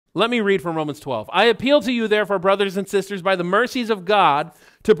Let me read from Romans 12. I appeal to you, therefore, brothers and sisters, by the mercies of God,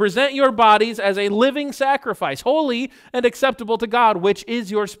 to present your bodies as a living sacrifice, holy and acceptable to God, which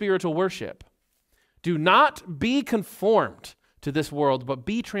is your spiritual worship. Do not be conformed to this world, but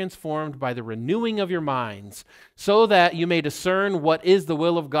be transformed by the renewing of your minds, so that you may discern what is the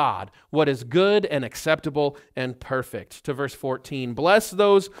will of God, what is good and acceptable and perfect. To verse 14, bless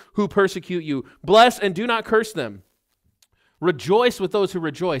those who persecute you. Bless and do not curse them. Rejoice with those who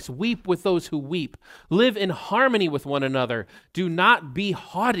rejoice. Weep with those who weep. Live in harmony with one another. Do not be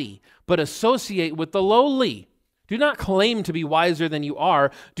haughty, but associate with the lowly. Do not claim to be wiser than you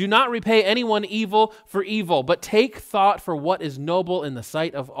are. Do not repay anyone evil for evil, but take thought for what is noble in the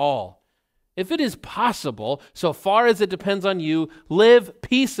sight of all. If it is possible, so far as it depends on you, live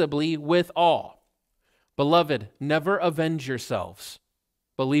peaceably with all. Beloved, never avenge yourselves,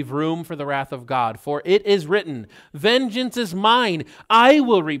 but leave room for the wrath of God. For it is written, vengeance is mine, I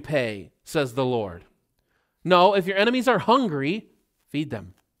will repay, says the Lord. No, if your enemies are hungry, feed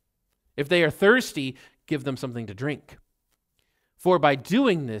them. If they are thirsty, give them something to drink. For by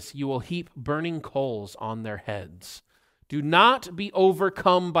doing this, you will heap burning coals on their heads. Do not be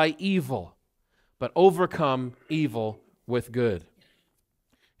overcome by evil, but overcome evil with good.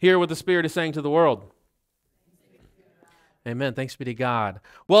 Hear what the Spirit is saying to the world. Amen. Thanks be to God.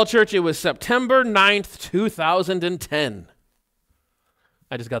 Well, church, it was September 9th, 2010.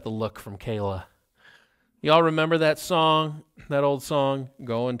 I just got the look from Kayla. Y'all remember that song, that old song,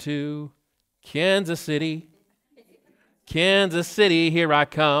 Going to Kansas City? Kansas City, here I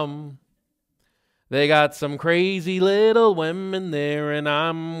come. They got some crazy little women there, and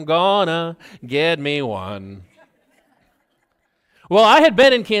I'm gonna get me one. Well, I had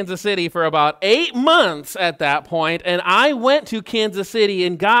been in Kansas City for about 8 months at that point, and I went to Kansas City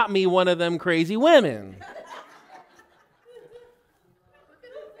and got me one of them crazy women.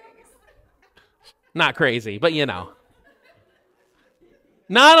 Not crazy, but you know.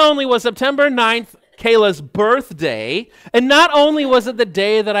 Not only was September 9th Kayla's birthday, and not only was it the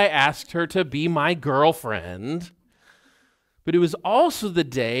day that I asked her to be my girlfriend, but it was also the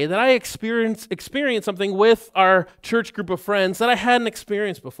day that I experienced something with our church group of friends that I hadn't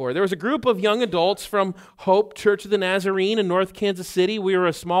experienced before. There was a group of young adults from Hope Church of the Nazarene in North Kansas City. We were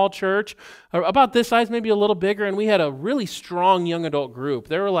a small church, about this size, maybe a little bigger, and we had a really strong young adult group.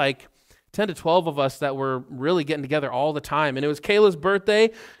 There were like 10 to 12 of us that were really getting together all the time. And it was Kayla's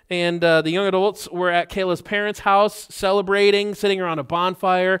birthday, and the young adults were at Kayla's parents' house celebrating, sitting around a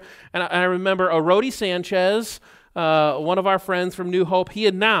bonfire. And I remember Rody Sanchez, one of our friends from New Hope, he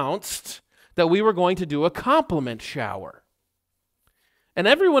announced that we were going to do a compliment shower. And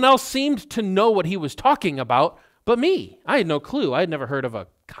everyone else seemed to know what he was talking about, but me. I had no clue. I had never heard of a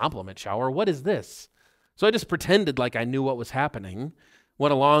compliment shower. What is this? So I just pretended like I knew what was happening,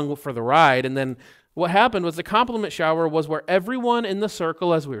 went along for the ride, and then what happened was the compliment shower was where everyone in the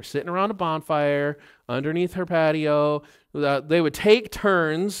circle, as we were sitting around a bonfire underneath her patio, they would take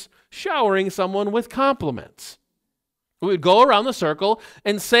turns showering someone with compliments. We would go around the circle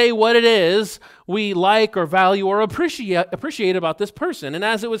and say what it is we like or value or appreciate about this person. And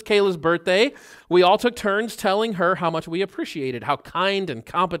as it was Kayla's birthday, we all took turns telling her how much we appreciated, how kind and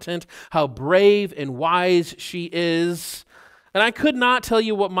competent, how brave and wise she is. And I could not tell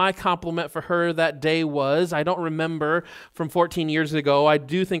you what my compliment for her that day was. I don't remember from 14 years ago. I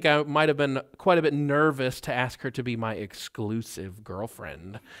do think I might have been quite a bit nervous to ask her to be my exclusive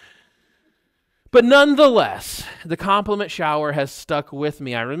girlfriend. But nonetheless, the compliment shower has stuck with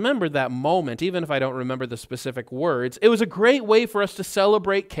me. I remember that moment, even if I don't remember the specific words. It was a great way for us to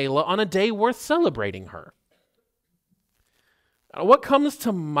celebrate Kayla on a day worth celebrating her. Now, what comes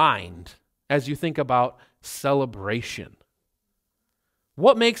to mind as you think about celebration?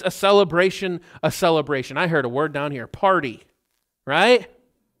 What makes a celebration a celebration? I heard a word down here, party, right?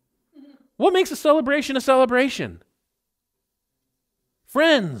 What makes a celebration a celebration?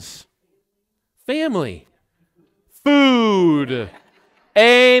 Friends. Family. Food.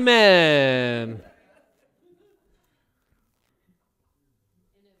 Amen.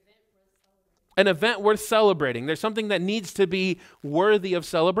 An event worth celebrating. There's something that needs to be worthy of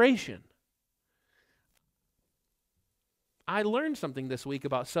celebration. I learned something this week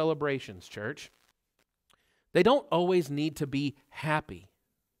about celebrations, church. They don't always need to be happy.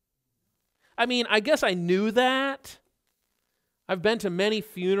 I mean, I guess I knew that. I've been to many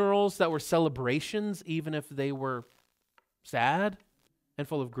funerals that were celebrations, even if they were sad and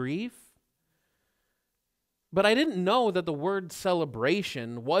full of grief. But I didn't know that the word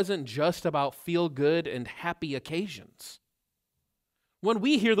celebration wasn't just about feel-good and happy occasions. When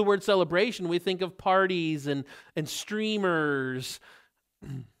we hear the word celebration, we think of parties and streamers.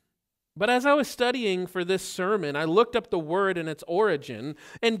 But as I was studying for this sermon, I looked up the word and its origin.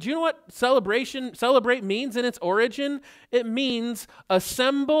 And do you know what celebrate means in its origin? It means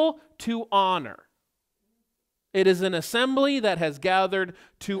assemble to honor. It is an assembly that has gathered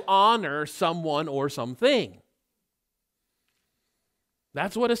to honor someone or something.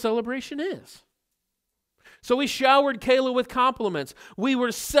 That's what a celebration is. So we showered Kayla with compliments. We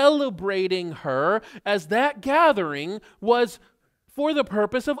were celebrating her as that gathering was for the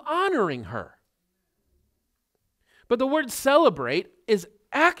purpose of honoring her. But the word celebrate is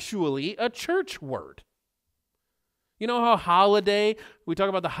actually a church word. You know how holiday, we talk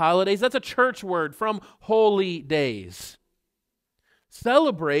about the holidays, that's a church word from holy days.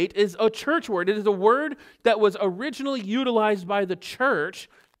 Celebrate is a church word. It is a word that was originally utilized by the church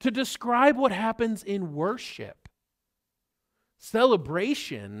to describe what happens in worship.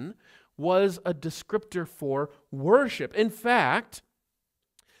 Celebration was a descriptor for worship. In fact,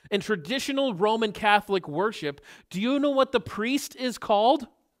 in traditional Roman Catholic worship, do you know what the priest is called?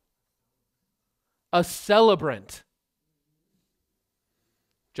 A celebrant.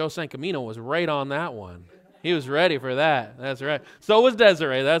 Joe Sancamino was right on that one. He was ready for that. That's right. So was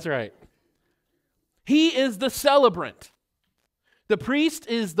Desiree. That's right. He is the celebrant. The priest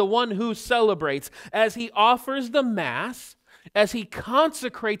is the one who celebrates as he offers the Mass. As he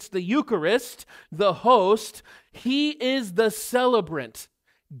consecrates the Eucharist, the host, he is the celebrant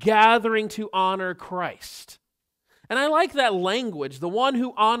gathering to honor Christ. And I like that language. The one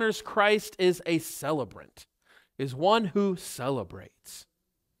who honors Christ is a celebrant, is one who celebrates.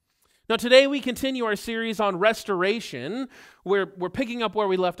 Now today we continue our series on restoration. We're picking up where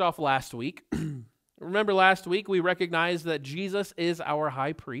we left off last week. Remember last week we recognized that Jesus is our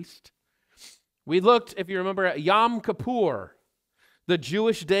high priest. We looked, if you remember, at Yom Kippur, the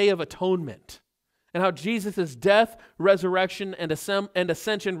Jewish Day of Atonement, and how Jesus' death, resurrection, and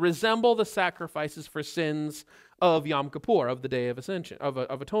ascension resemble the sacrifices for sins of Yom Kippur, of the Day of Ascension, of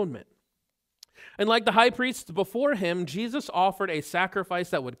Atonement. And like the high priests before him, Jesus offered a sacrifice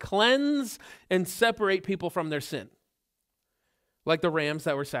that would cleanse and separate people from their sin, like the rams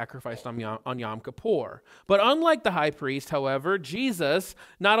that were sacrificed on Yom Kippur. But unlike the high priest, however, Jesus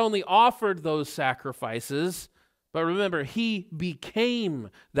not only offered those sacrifices, but remember, he became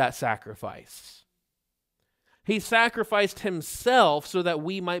that sacrifice. He sacrificed himself so that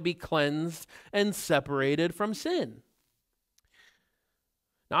we might be cleansed and separated from sin.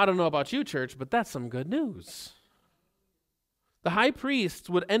 Now, I don't know about you, church, but that's some good news. The high priest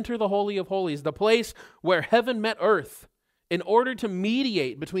would enter the Holy of Holies, the place where heaven met earth, in order to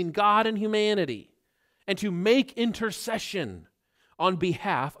mediate between God and humanity and to make intercession on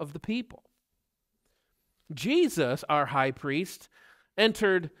behalf of the people. Jesus, our high priest,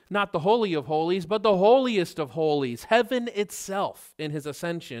 entered not the Holy of Holies, but the holiest of holies, heaven itself in his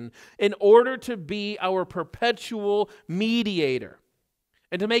ascension, in order to be our perpetual mediator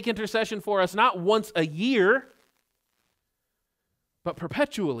and to make intercession for us not once a year, but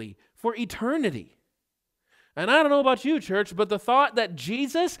perpetually, for eternity. And I don't know about you, church, but the thought that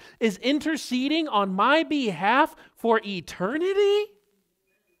Jesus is interceding on my behalf for eternity,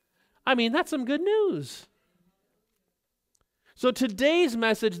 I mean, that's some good news. So today's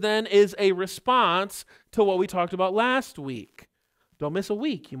message then is a response to what we talked about last week. Don't miss a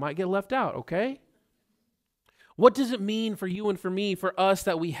week. You might get left out, okay? What does it mean for you and for me, for us,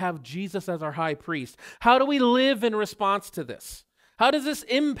 that we have Jesus as our high priest? How do we live in response to this? How does this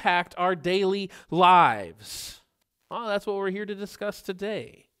impact our daily lives? Well, that's what we're here to discuss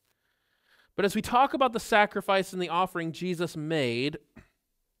today. But as we talk about the sacrifice and the offering Jesus made,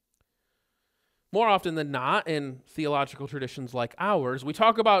 more often than not, in theological traditions like ours, we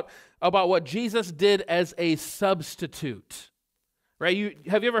talk about what Jesus did as a substitute. Right?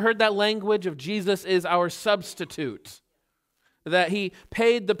 Have you ever heard that language of Jesus is our substitute? That he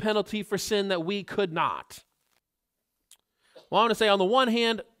paid the penalty for sin that we could not. Well, I want to say, on the one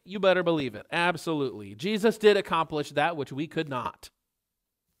hand, you better believe it. Absolutely. Jesus did accomplish that which we could not.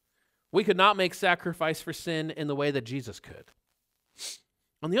 We could not make sacrifice for sin in the way that Jesus could.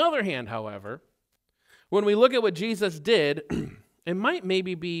 On the other hand, however, when we look at what Jesus did, it might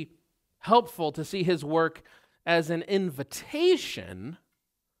maybe be helpful to see his work as an invitation,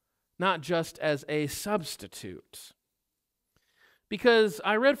 not just as a substitute. Because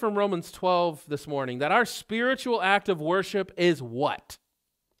I read from Romans 12 this morning that our spiritual act of worship is what?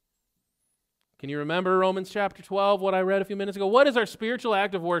 Can you remember Romans chapter 12, what I read a few minutes ago? What is our spiritual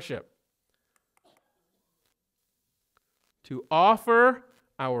act of worship? To offer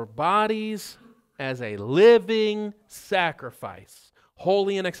our bodies as a living sacrifice,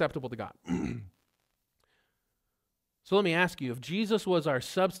 holy and acceptable to God. So let me ask you, if Jesus was our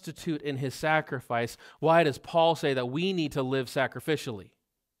substitute in his sacrifice, why does Paul say that we need to live sacrificially?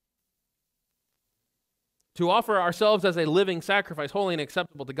 To offer ourselves as a living sacrifice, holy and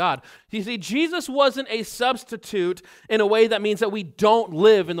acceptable to God. You see, Jesus wasn't a substitute in a way that means that we don't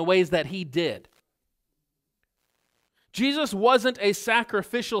live in the ways that he did. Jesus wasn't a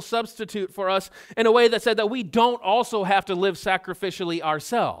sacrificial substitute for us in a way that said that we don't also have to live sacrificially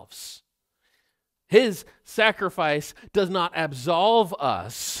ourselves. His sacrifice does not absolve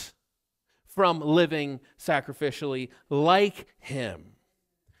us from living sacrificially like him.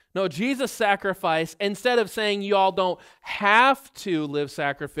 No, Jesus' sacrifice, instead of saying you all don't have to live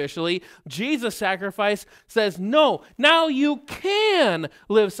sacrificially, Jesus' sacrifice says, no, now you can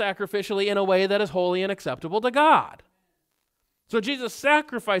live sacrificially in a way that is holy and acceptable to God. So Jesus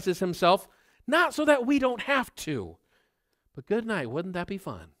sacrifices himself not so that we don't have to, but good night, wouldn't that be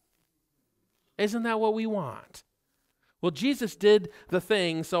fun? Isn't that what we want? Well, Jesus did the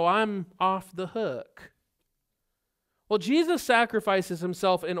thing, so I'm off the hook. Well, Jesus sacrifices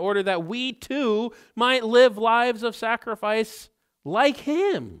himself in order that we too might live lives of sacrifice like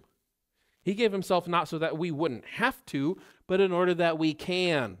him. He gave himself not so that we wouldn't have to, but in order that we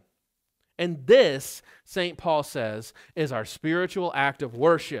can. And this, St. Paul says, is our spiritual act of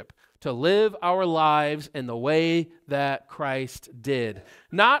worship, to live our lives in the way that Christ did.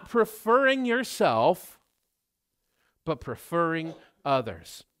 Not preferring yourself, but preferring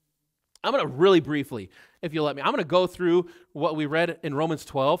others. I'm going to really briefly, if you'll let me, I'm going to go through what we read in Romans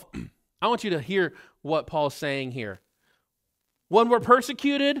 12. I want you to hear what Paul's saying here. When we're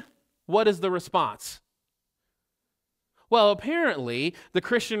persecuted, what is the response? Well, apparently, the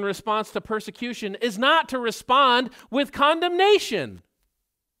Christian response to persecution is not to respond with condemnation,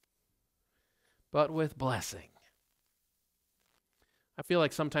 but with blessing. I feel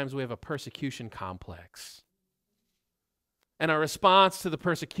like sometimes we have a persecution complex. And our response to the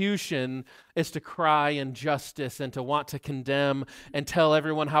persecution is to cry injustice and to want to condemn and tell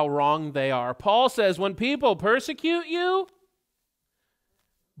everyone how wrong they are. Paul says, when people persecute you,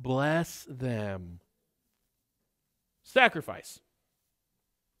 bless them. Sacrifice.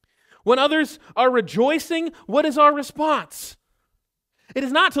 When others are rejoicing, what is our response? It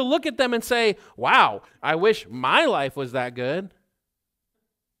is not to look at them and say, wow, I wish my life was that good.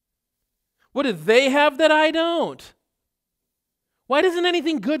 What do they have that I don't? Why doesn't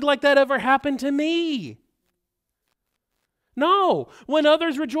anything good like that ever happen to me? No, when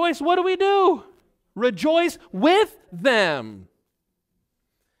others rejoice, what do? Rejoice with them.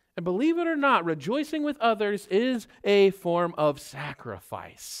 And believe it or not, rejoicing with others is a form of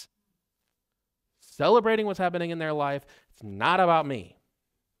sacrifice. Celebrating what's happening in their life, it's not about me.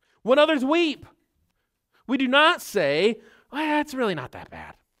 When others weep, we do not say, well, it's really not that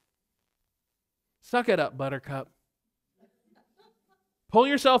bad. Suck it up, buttercup. Pull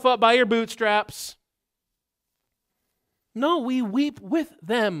yourself up by your bootstraps. No, we weep with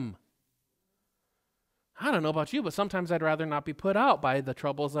them. I don't know about you, but sometimes I'd rather not be put out by the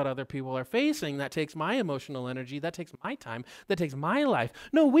troubles that other people are facing. That takes my emotional energy. That takes my time. That takes my life.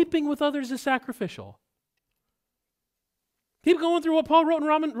 No, weeping with others is sacrificial. Keep going through what Paul wrote in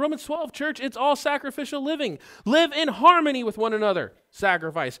Romans 12, church. It's all sacrificial living. Live in harmony with one another.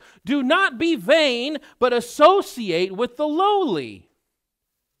 Sacrifice. Do not be vain, but associate with the lowly.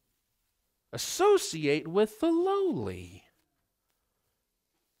 Associate with the lowly.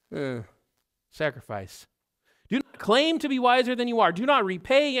 Sacrifice. Do not claim to be wiser than you are. Do not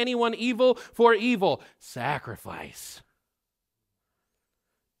repay anyone evil for evil. Sacrifice.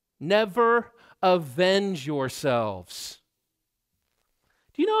 Never avenge yourselves.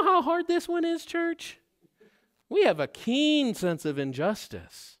 Do you know how hard this one is, church? We have a keen sense of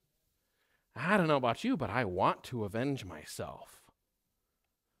injustice. I don't know about you, but I want to avenge myself.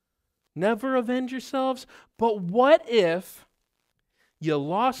 Never avenge yourselves. But what if you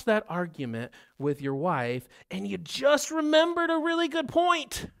lost that argument with your wife and you just remembered a really good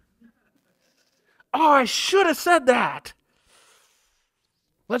point? Oh, I should have said that.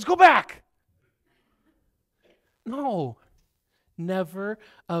 Let's go back. No. Never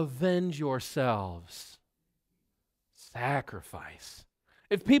avenge yourselves. Sacrifice.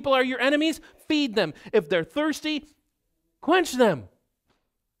 If people are your enemies, feed them. If they're thirsty, quench them.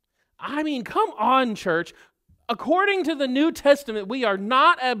 I mean, come on, church. According to the New Testament, we are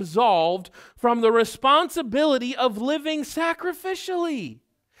not absolved from the responsibility of living sacrificially.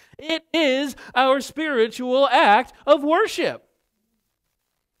 It is our spiritual act of worship.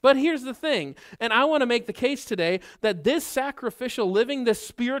 But here's the thing, and I want to make the case today that this sacrificial living, this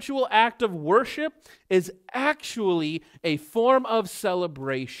spiritual act of worship, is actually a form of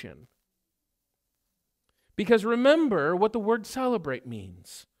celebration. Because remember what the word celebrate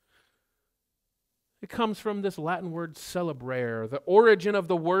means. It comes from this Latin word celebrare. The origin of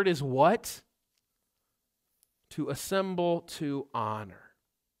the word is what? To assemble, to honor.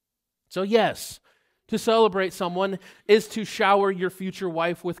 So yes, to celebrate someone is to shower your future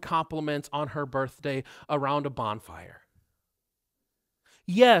wife with compliments on her birthday around a bonfire.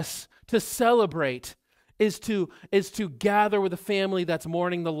 Yes, to celebrate is to gather with a family that's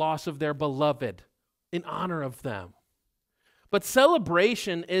mourning the loss of their beloved in honor of them. But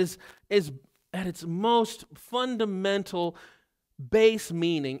celebration is at its most fundamental base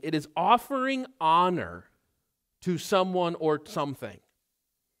meaning, it is offering honor to someone or something.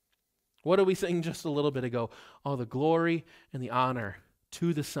 What did we sing just a little bit ago? All the glory and the honor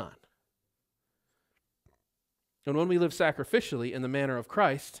to the Son. And when we live sacrificially in the manner of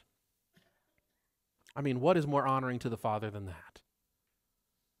Christ, what is more honoring to the Father than that?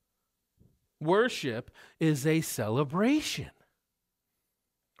 Worship is a celebration.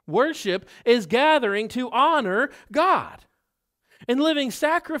 Worship is gathering to honor God. And living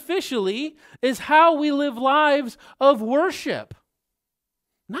sacrificially is how we live lives of worship.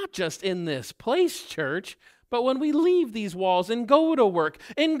 Not just in this place, church, but when we leave these walls and go to work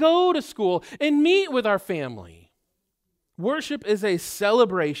and go to school and meet with our family. Worship is a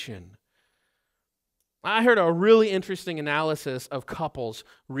celebration. I heard a really interesting analysis of couples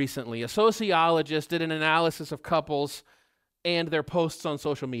recently. A sociologist did an analysis of couples and their posts on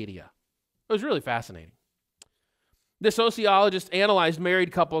social media. It was really fascinating. The sociologist analyzed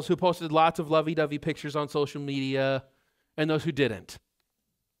married couples who posted lots of lovey-dovey pictures on social media and those who didn't.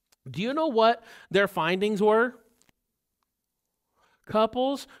 Do you know what their findings were?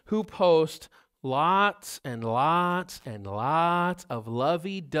 Couples who post lots and lots and lots of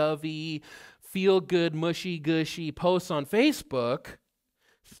lovey-dovey, feel-good, mushy-gushy posts on Facebook,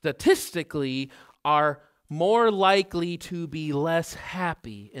 statistically, are more likely to be less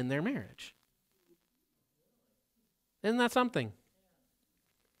happy in their marriage. Isn't that something?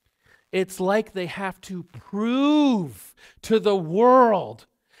 It's like they have to prove to the world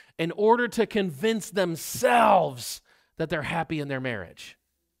in order to convince themselves that they're happy in their marriage.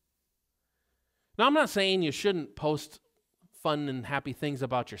 Now, I'm not saying you shouldn't post fun and happy things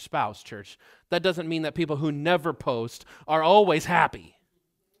about your spouse, church. That doesn't mean that people who never post are always happy.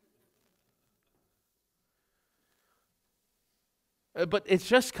 But it's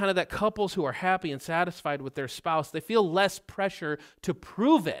just kind of that couples who are happy and satisfied with their spouse, they feel less pressure to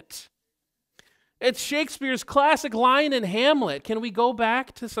prove it. It's Shakespeare's classic line in Hamlet. Can we go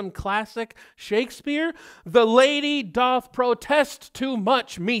back to some classic Shakespeare? The lady doth protest too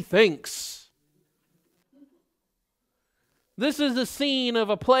much, methinks. This is a scene of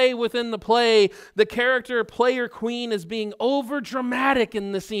a play within the play. The character player queen is being over dramatic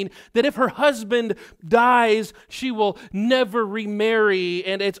in the scene that if her husband dies, she will never remarry.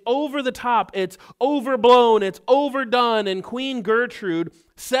 And it's over the top, it's overblown, it's overdone. And Queen Gertrude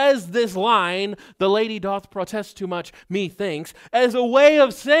says this line, the lady doth protest too much, methinks, as a way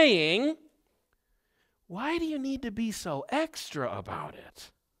of saying, why do you need to be so extra about it?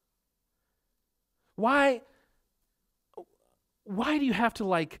 Why do you have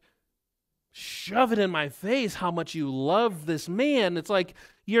to shove it in my face how much you love this man? It's like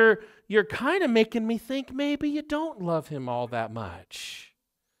you're kind of making me think maybe you don't love him all that much.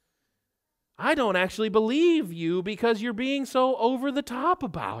 I don't actually believe you because you're being so over the top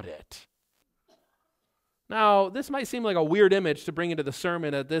about it. Now, this might seem like a weird image to bring into the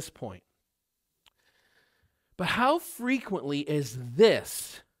sermon at this point. But how frequently is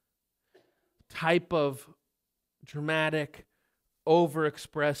this type of dramatic,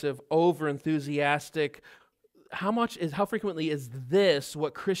 over-expressive, over-enthusiastic, how frequently is this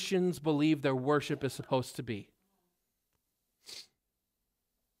what Christians believe their worship is supposed to be?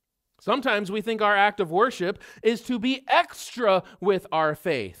 Sometimes we think our act of worship is to be extra with our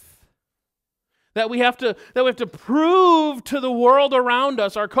faith. That we have to prove to the world around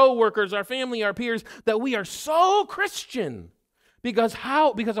us, our coworkers, our family, our peers, that we are so Christian. Because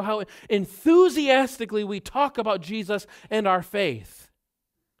of how enthusiastically we talk about Jesus and our faith.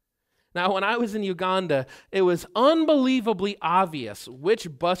 Now, when I was in Uganda, it was unbelievably obvious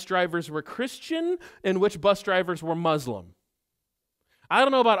which bus drivers were Christian and which bus drivers were Muslim. I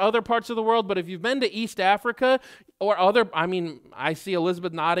don't know about other parts of the world, but if you've been to East Africa or I see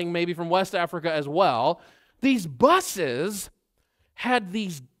Elizabeth nodding maybe from West Africa as well, these buses had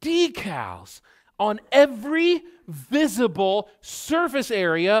these decals on every visible surface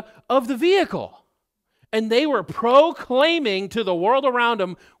area of the vehicle. And they were proclaiming to the world around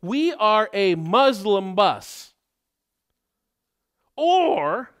them, we are a Muslim bus.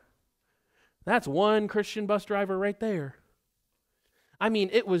 Or That's one Christian bus driver right there. I mean,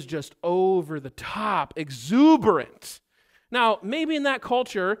 it was just over the top, exuberant. Now, maybe in that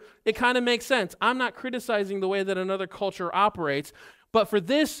culture, it kind of makes sense. I'm not criticizing the way that another culture operates, but for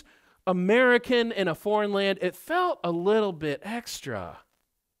this American in a foreign land, it felt a little bit extra.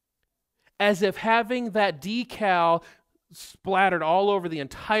 As if having that decal splattered all over the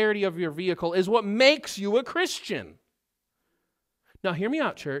entirety of your vehicle is what makes you a Christian. Now, hear me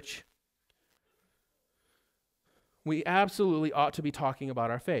out, church. We absolutely ought to be talking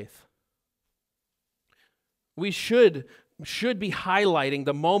about our faith. We should be highlighting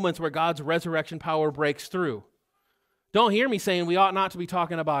the moments where God's resurrection power breaks through. Don't hear me saying we ought not to be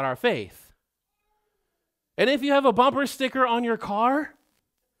talking about our faith. And if you have a bumper sticker on your car,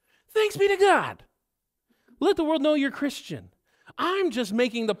 thanks be to God. Let the world know you're Christian. I'm just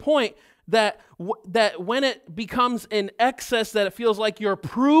making the point that when it becomes in excess, that it feels like you're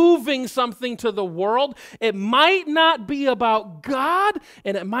proving something to the world, it might not be about God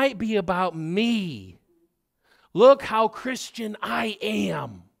and it might be about me. Look how Christian I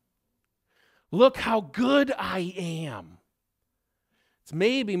am. Look how good I am. It's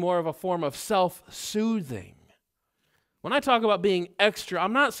maybe more of a form of self-soothing. When I talk about being extra,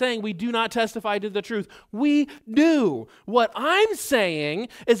 I'm not saying we do not testify to the truth. We do. What I'm saying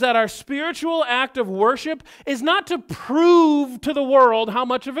is that our spiritual act of worship is not to prove to the world how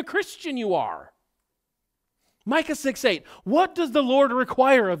much of a Christian you are. Micah 6:8, what does the Lord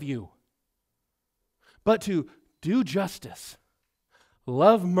require of you? But to do justice,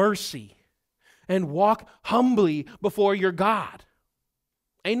 love mercy, and walk humbly before your God.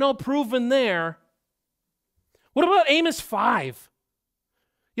 Ain't no proving there. What about Amos 5?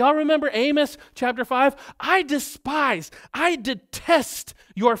 Y'all remember Amos chapter 5? I detest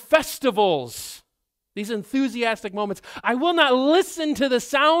your festivals. These enthusiastic moments. I will not listen to the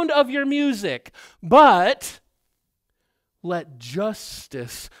sound of your music, but let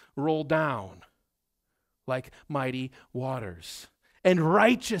justice roll down like mighty waters, and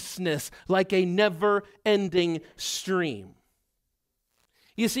righteousness like a never-ending stream.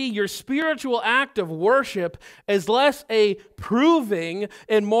 You see, your spiritual act of worship is less a proving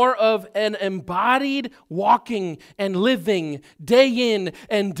and more of an embodied walking and living day in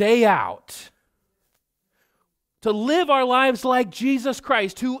and day out. To live our lives like Jesus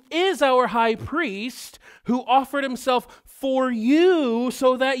Christ, who is our high priest, who offered himself for you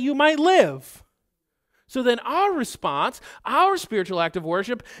so that you might live. So then our response, our spiritual act of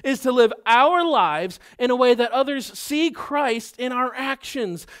worship, is to live our lives in a way that others see Christ in our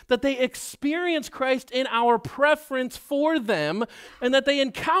actions, that they experience Christ in our preference for them, and that they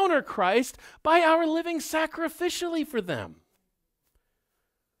encounter Christ by our living sacrificially for them.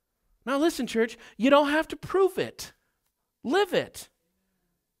 Now listen, church, you don't have to prove it. Live it.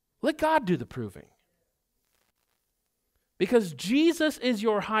 Let God do the proving. Because Jesus is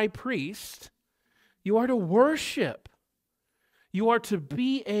your high priest, you are to worship. You are to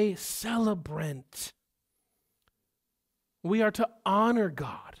be a celebrant. We are to honor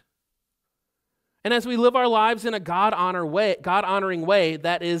God. And as we live our lives in a God-honoring way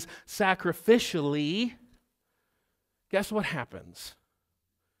that is sacrificially, guess what happens?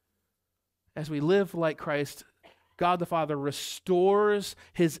 As we live like Christ, God the Father restores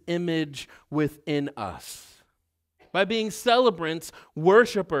his image within us. By being celebrants,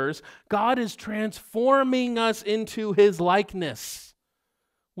 worshipers, God is transforming us into his likeness,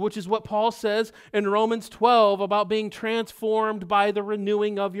 which is what Paul says in Romans 12 about being transformed by the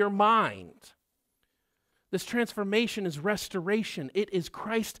renewing of your mind. This transformation is restoration. It is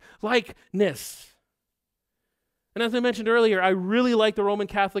Christ-likeness. And as I mentioned earlier, I really like the Roman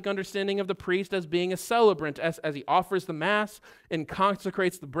Catholic understanding of the priest as being a celebrant, as he offers the Mass and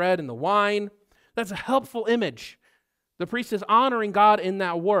consecrates the bread and the wine. That's a helpful image. The priest is honoring God in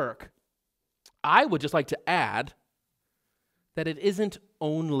that work. I would just like to add that it isn't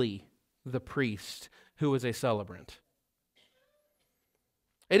only the priest who is a celebrant.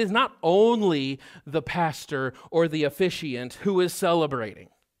 It is not only the pastor or the officiant who is celebrating.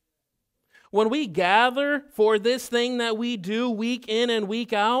 When we gather for this thing that we do week in and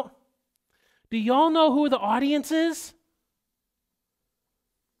week out, do y'all know who the audience is?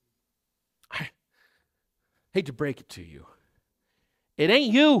 Hate to break it to you. It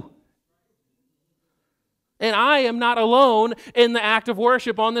ain't you. And I am not alone in the act of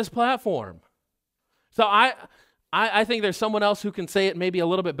worship on this platform. So I think there's someone else who can say it maybe a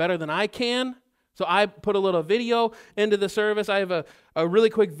little bit better than I can. So I put a little video into the service. I have a really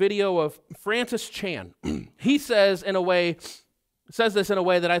quick video of Francis Chan. He says this in a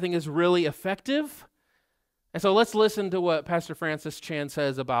way that I think is really effective. And so let's listen to what Pastor Francis Chan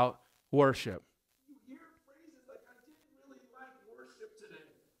says about worship. You hear phrases like, I didn't really like worship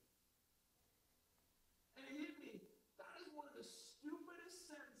today. And it hit me. That is one of the stupidest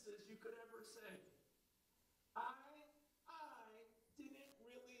sentences you could ever say. I didn't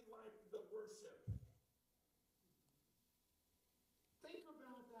really like the worship. Think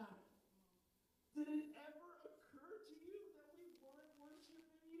about that. Did it ever occur to you that we weren't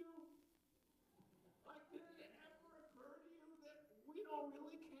worshiping you? Like, did it ever occur to you that we don't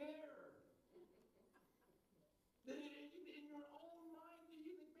really care? That in your own mind, that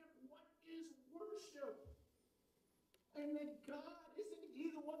you think, man, what is worship? And that God, isn't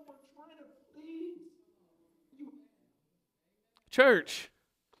He the one we're trying to please? Church,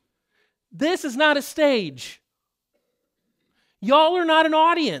 this is not a stage. Y'all are not an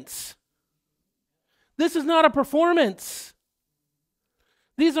audience. This is not a performance.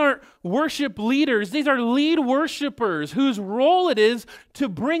 These aren't worship leaders. These are lead worshipers whose role it is to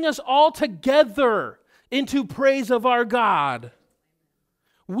bring us all together into praise of our God.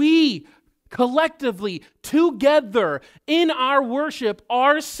 We collectively, together, in our worship,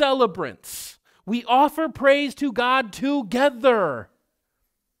 are celebrants. We offer praise to God together.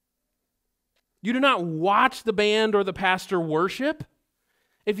 You do not watch the band or the pastor worship.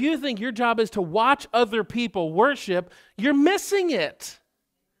 If you think your job is to watch other people worship, you're missing it.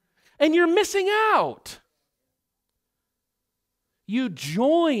 And you're missing out. You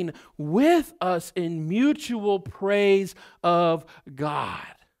join with us in mutual praise of God.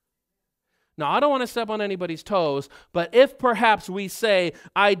 Now, I don't want to step on anybody's toes, but if perhaps we say,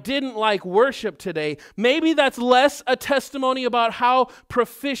 I didn't like worship today, maybe that's less a testimony about how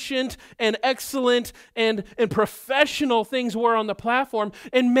proficient and excellent and professional things were on the platform,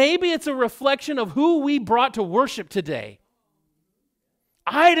 and maybe it's a reflection of who we brought to worship today.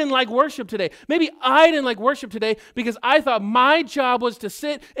 I didn't like worship today. Maybe I didn't like worship today because I thought my job was to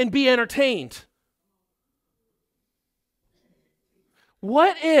sit and be entertained.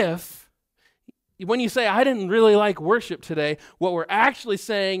 What if, when you say, I didn't really like worship today, what we're actually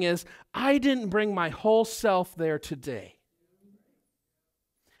saying is, I didn't bring my whole self there today.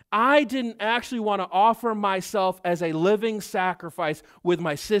 I didn't actually want to offer myself as a living sacrifice with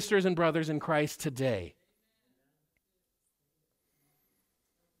my sisters and brothers in Christ today.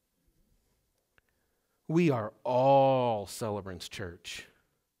 We are all celebrants, church.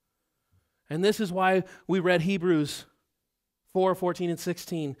 And this is why we read Hebrews 4, 14, and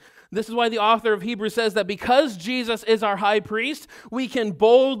 16. This is why the author of Hebrews says that because Jesus is our high priest, we can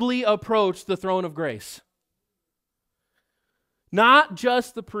boldly approach the throne of grace. Not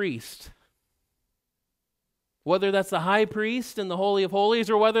just the priest. Whether that's the high priest in the Holy of Holies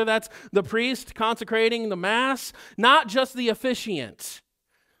or whether that's the priest consecrating the Mass, not just the officiant.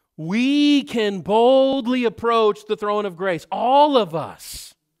 We can boldly approach the throne of grace. All of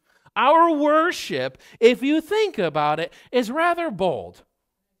us. Our worship, if you think about it, is rather bold.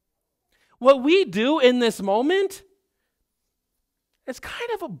 What we do in this moment is kind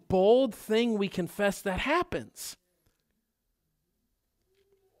of a bold thing we confess that happens.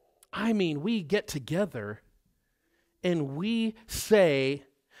 I mean, we get together and we say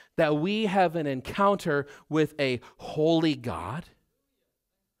that we have an encounter with a holy God.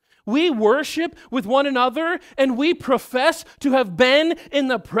 We worship with one another and we profess to have been in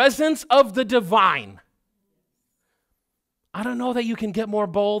the presence of the divine. I don't know that you can get more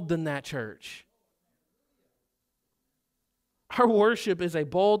bold than that, church. Our worship is a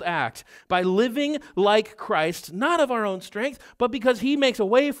bold act by living like Christ, not of our own strength, but because He makes a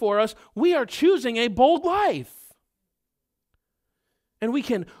way for us, we are choosing a bold life. And we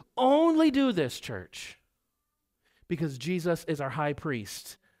can only do this, church, because Jesus is our high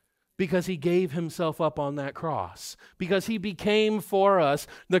priest. Because He gave Himself up on that cross. Because He became for us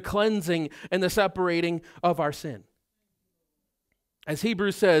the cleansing and the separating of our sin. As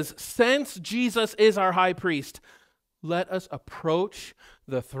Hebrews says, since Jesus is our high priest, let us approach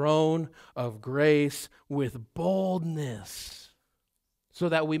the throne of grace with boldness so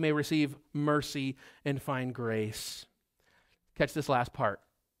that we may receive mercy and find grace. Catch this last part.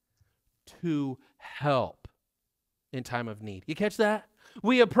 To help in time of need. You catch that?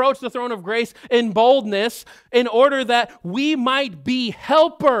 We approach the throne of grace in boldness in order that we might be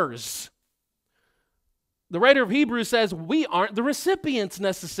helpers. The writer of Hebrews says we aren't the recipients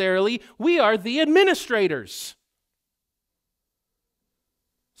necessarily, we are the administrators.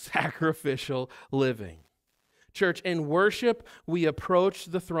 Sacrificial living. Church, in worship, we approach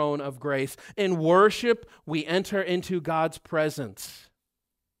the throne of grace. In worship, we enter into God's presence.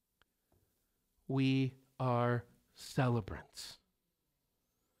 We are celebrants.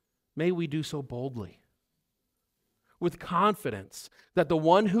 May we do so boldly. with confidence that the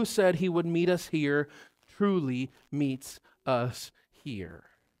one who said he would meet us here truly meets us here.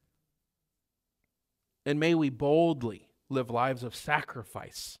 And may we boldly live lives of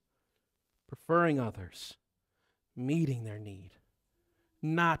sacrifice, preferring others, meeting their need,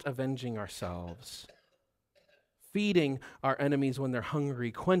 not avenging ourselves, feeding our enemies when they're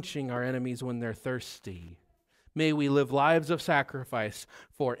hungry, quenching our enemies when they're thirsty. May we live lives of sacrifice,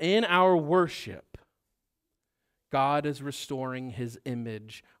 for in our worship, God is restoring his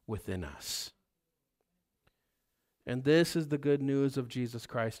image within us. And this is the good news of Jesus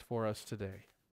Christ for us today.